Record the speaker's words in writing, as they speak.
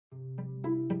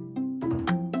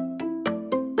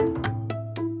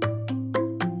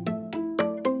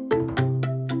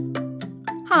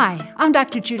Hi, I'm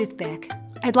Dr. Judith Beck.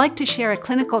 I'd like to share a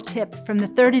clinical tip from the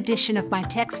third edition of my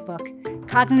textbook,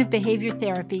 Cognitive Behavior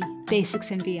Therapy,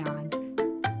 Basics and Beyond.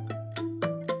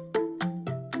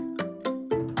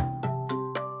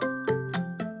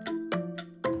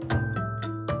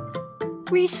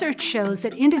 Research shows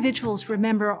that individuals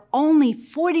remember only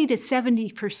 40 to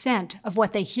 70% of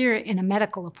what they hear in a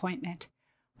medical appointment.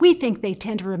 We think they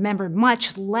tend to remember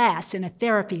much less in a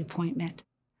therapy appointment.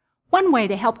 One way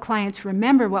to help clients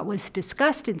remember what was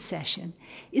discussed in session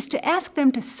is to ask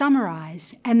them to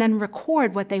summarize and then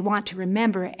record what they want to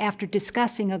remember after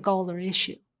discussing a goal or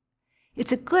issue.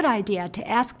 It's a good idea to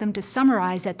ask them to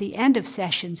summarize at the end of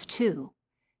sessions too.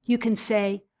 You can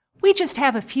say, "We just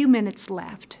have a few minutes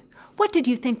left. What did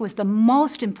you think was the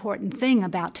most important thing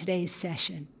about today's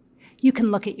session?" You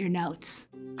can look at your notes.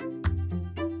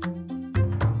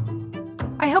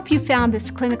 I hope you found this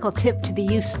clinical tip to be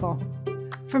useful.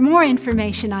 For more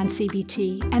information on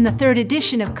CBT and the third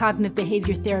edition of Cognitive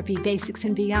Behavior Therapy Basics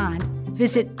and Beyond,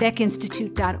 visit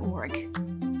beckinstitute.org.